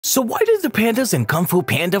So why did the pandas in Kung Fu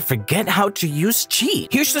Panda forget how to use chi?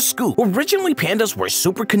 Here's the scoop. Originally, pandas were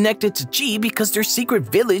super connected to chi because their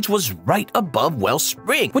secret village was right above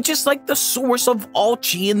Wellspring, which is like the source of all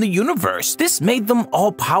chi in the universe. This made them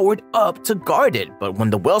all powered up to guard it, but when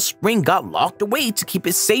the Wellspring got locked away to keep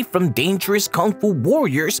it safe from dangerous Kung Fu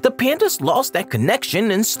warriors, the pandas lost that connection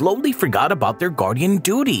and slowly forgot about their guardian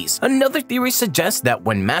duties. Another theory suggests that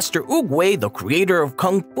when Master Oogway, the creator of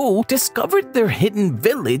Kung Fu, discovered their hidden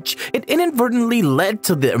village, it inadvertently led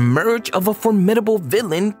to the emerge of a formidable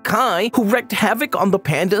villain, Kai, who wreaked havoc on the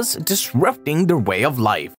pandas, disrupting their way of life.